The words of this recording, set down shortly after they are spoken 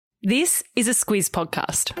This is a Squiz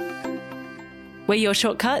podcast. We're your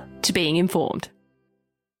shortcut to being informed.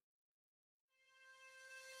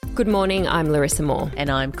 Good morning, I'm Larissa Moore.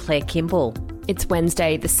 And I'm Claire Kimball. It's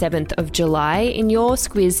Wednesday, the 7th of July. In your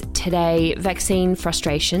Squiz today, vaccine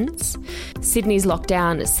frustrations, Sydney's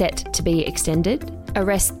lockdown set to be extended,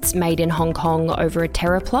 arrests made in Hong Kong over a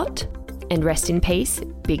terror plot, and rest in peace,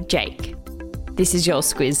 Big Jake. This is your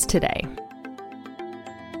Squiz today.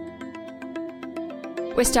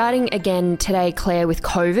 We're starting again today, Claire, with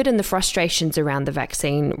COVID and the frustrations around the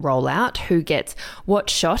vaccine rollout, who gets what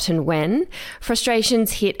shot and when.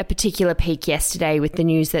 Frustrations hit a particular peak yesterday with the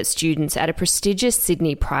news that students at a prestigious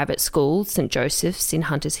Sydney private school, St Joseph's in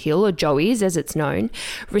Hunters Hill, or Joey's as it's known,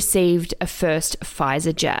 received a first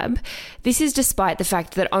Pfizer jab. This is despite the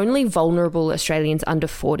fact that only vulnerable Australians under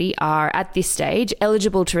 40 are, at this stage,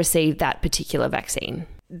 eligible to receive that particular vaccine.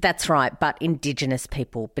 That's right, but Indigenous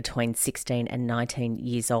people between 16 and 19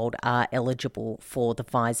 years old are eligible for the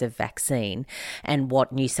Pfizer vaccine. And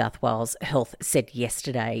what New South Wales Health said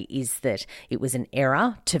yesterday is that it was an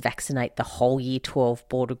error to vaccinate the whole Year 12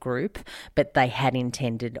 boarder group, but they had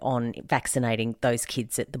intended on vaccinating those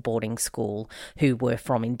kids at the boarding school who were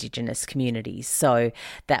from Indigenous communities. So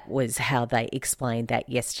that was how they explained that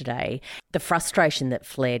yesterday. The frustration that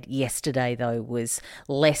flared yesterday, though, was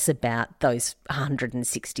less about those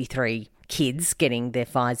 163 kids getting their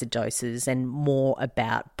Pfizer doses and more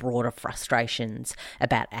about broader frustrations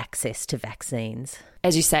about access to vaccines.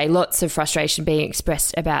 As you say, lots of frustration being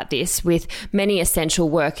expressed about this, with many essential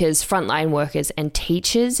workers, frontline workers and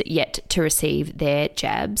teachers yet to receive their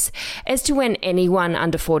jabs. As to when anyone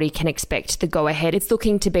under 40 can expect the go-ahead, it's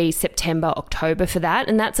looking to be September, October for that,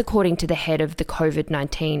 and that's according to the head of the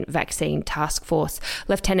COVID-19 Vaccine Task Force,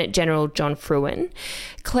 Lieutenant General John Frewen.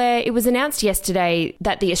 Claire, it was announced yesterday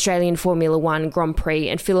that the Australian Formula One Grand Prix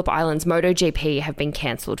and Phillip Island's MotoGP have been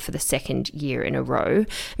cancelled for the second year in a row.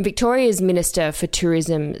 Victoria's Minister for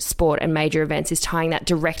Tourism, Sport and Major Events is tying that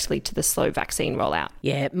directly to the slow vaccine rollout.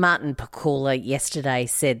 Yeah, Martin Pakula yesterday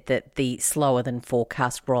said that the slower than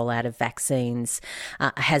forecast rollout of vaccines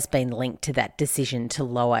has been linked to that decision to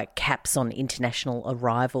lower caps on international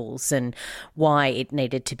arrivals and why it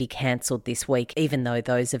needed to be cancelled this week, even though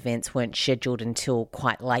those events weren't scheduled until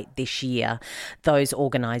quite late this year. Those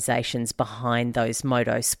organisations behind those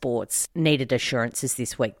moto sports needed assurances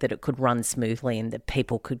this week that it could run smoothly and that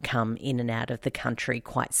people could come in and out of the country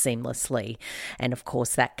quite seamlessly. And of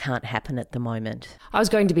course, that can't happen at the moment. I was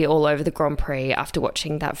going to be all over the Grand Prix after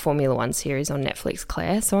watching that Formula One series on Netflix,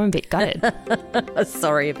 Claire, so I'm a bit gutted.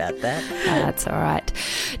 Sorry about that. That's all right.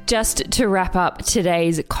 Just to wrap up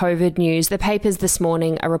today's COVID news, the papers this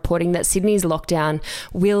morning are reporting that Sydney's lockdown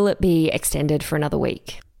will be extended for another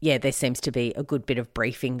week. Yeah, there seems to be a good bit of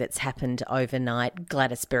briefing that's happened overnight.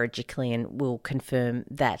 Gladys Berejiklian will confirm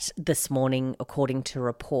that this morning, according to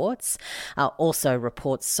reports. Also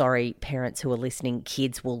reports, sorry, parents who are listening,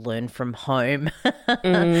 kids will learn from home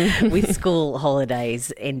with school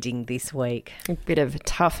holidays ending this week. A bit of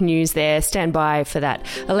tough news there. Stand by for that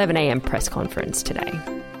 11 a.m. press conference today.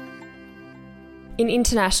 In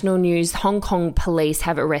international news, Hong Kong police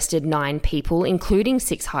have arrested 9 people, including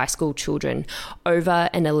 6 high school children, over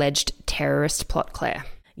an alleged terrorist plot, Claire.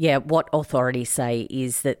 Yeah, what authorities say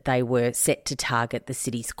is that they were set to target the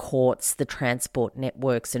city's courts, the transport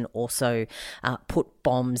networks, and also put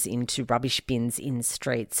bombs into rubbish bins in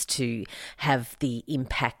streets to have the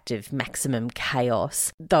impact of maximum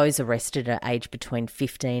chaos. Those arrested are aged between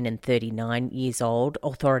 15 and 39 years old.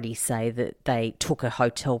 Authorities say that they took a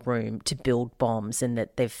hotel room to build bombs and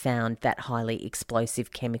that they've found that highly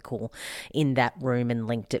explosive chemical in that room and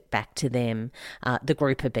linked it back to them. The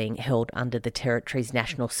group are being held under the territory's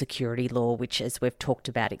national security law, which, as we've talked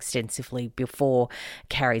about extensively before,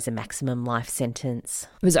 carries a maximum life sentence.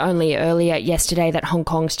 It was only earlier yesterday that Hong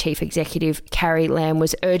Kong's chief executive, Carrie Lam,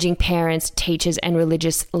 was urging parents, teachers and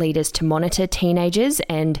religious leaders to monitor teenagers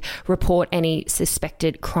and report any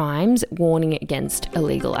suspected crimes, warning against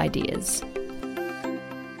illegal ideas.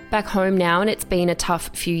 Back home now, and it's been a tough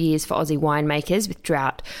few years for Aussie winemakers with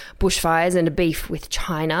drought, bushfires and a beef with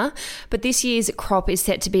China. But this year's crop is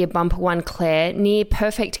set to be a bumper one, Claire. Near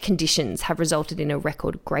perfect conditions have resulted in a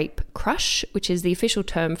record grape crush, which is the official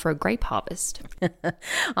term for a grape harvest.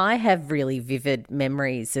 I have really vivid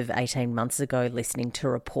memories of 18 months ago listening to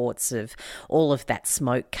reports of all of that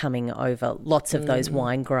smoke coming over lots of those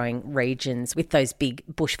wine-growing regions with those big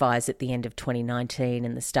bushfires at the end of 2019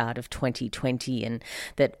 and the start of 2020, and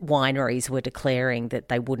that wineries were declaring that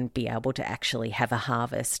they wouldn't be able to actually have a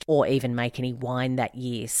harvest or even make any wine that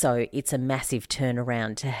year. So it's a massive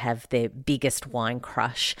turnaround to have their biggest wine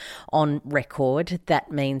crush on record.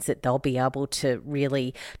 That means that they'll be able to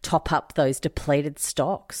really top up those depleted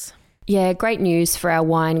stocks. Yeah, great news for our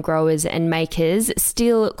wine growers and makers.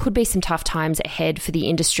 Still, could be some tough times ahead for the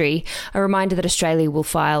industry. A reminder that Australia will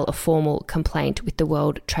file a formal complaint with the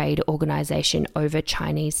World Trade Organization over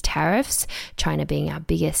Chinese tariffs, China being our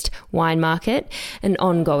biggest wine market, an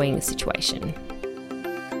ongoing situation.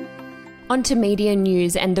 On to media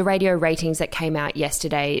news, and the radio ratings that came out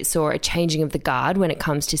yesterday saw a changing of the guard when it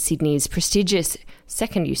comes to Sydney's prestigious,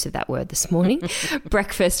 second use of that word this morning,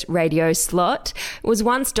 breakfast radio slot. It was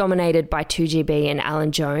once dominated by 2GB and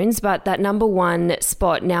Alan Jones, but that number one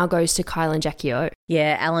spot now goes to Kyle and Jackie O.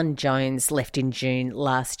 Yeah, Alan Jones left in June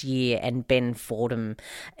last year and Ben Fordham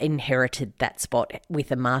inherited that spot with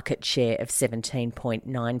a market share of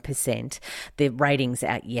 17.9%. The ratings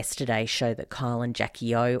out yesterday show that Kyle and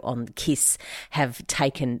Jackie O on KISS have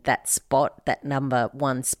taken that spot, that number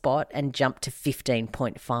one spot, and jumped to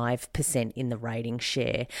 15.5% in the rating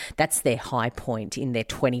share. That's their high point in their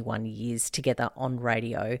 21 years together on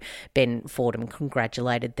radio. Ben Fordham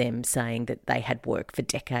congratulated them, saying that they had worked for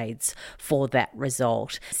decades for that result.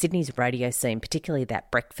 Sydney's radio scene, particularly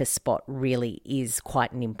that breakfast spot, really is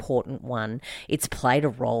quite an important one. It's played a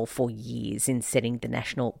role for years in setting the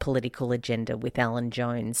national political agenda, with Alan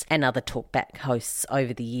Jones and other talkback hosts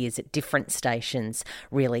over the years at different stations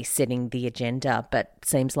really setting the agenda, but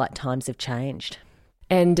seems like times have changed.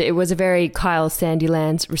 And it was a very Kyle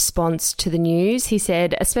Sandilands response to the news. He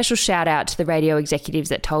said, "A special shout out to the radio executives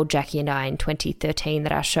that told Jackie and I in 2013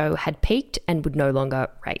 that our show had peaked and would no longer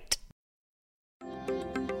rate."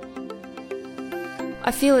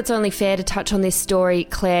 I feel it's only fair to touch on this story,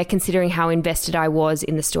 Claire, considering how invested I was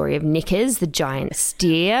in the story of Knickers, the giant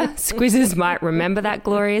steer. Squizzers might remember that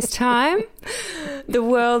glorious time. The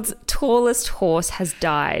world's tallest horse has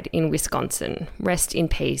died in Wisconsin. Rest in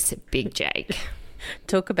peace, Big Jake.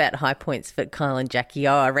 Talk about high points for Kyle and Jackie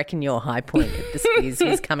O. I reckon your high point at the Squiz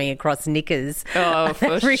was coming across Knickers. Oh,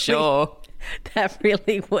 for sure. That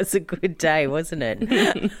really was a good day, wasn't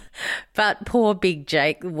it? But poor Big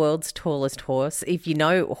Jake, the world's tallest horse. If you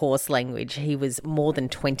know horse language, he was more than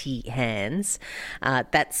 20 hands.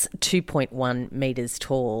 That's 2.1 metres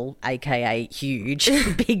tall, aka huge.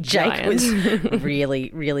 Big Jake was really,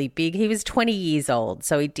 really big. He was 20 years old,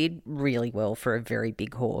 so he did really well for a very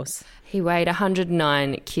big horse. He weighed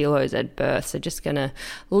 109 kilos at birth, so just going to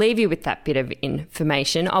leave you with that bit of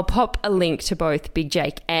information. I'll pop a link to both Big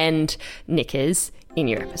Jake and Knickers in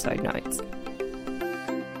your episode notes.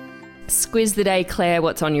 Squiz the day, Claire,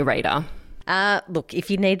 what's on your radar? Look,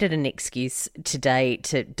 if you needed an excuse today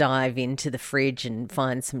to dive into the fridge and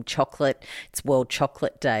find some chocolate, it's World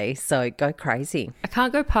Chocolate Day, so go crazy. I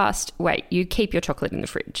can't go past, wait, you keep your chocolate in the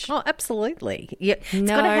fridge? Oh, absolutely. Yeah, it's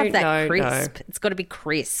got to have that crisp. No. It's got to be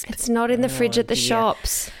crisp. It's not in the fridge at the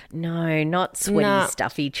shops. No, not sweaty,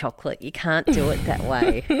 stuffy chocolate. You can't do it that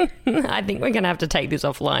way. I think we're going to have to take this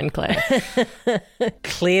offline, Claire.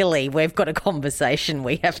 Clearly, we've got a conversation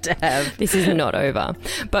we have to have. This is not over.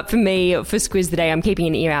 But for me, for Squiz the Day, I'm keeping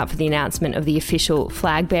an ear out for the announcement of the official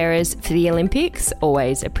flag bearers for the Olympics.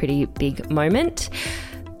 Always a pretty big moment.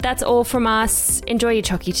 That's all from us. Enjoy your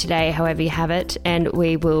chocky today, however you have it, and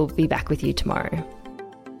we will be back with you tomorrow.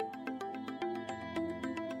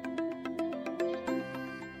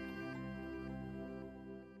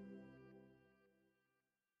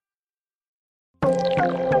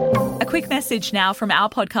 Quick message now from our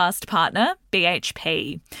podcast partner,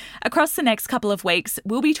 BHP. Across the next couple of weeks,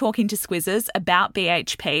 we'll be talking to Squizzers about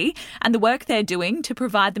BHP and the work they're doing to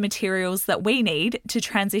provide the materials that we need to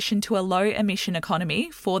transition to a low-emission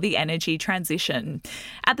economy for the energy transition.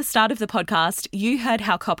 At the start of the podcast, you heard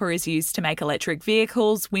how copper is used to make electric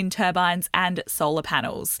vehicles, wind turbines and solar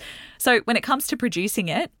panels. So when it comes to producing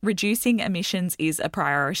it, reducing emissions is a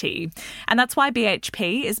priority. And that's why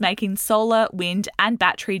BHP is making solar, wind and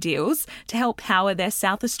battery deals to help power their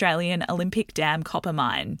South Australian Olympic Dam copper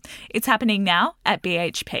mine. It's happening now at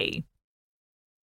BHP.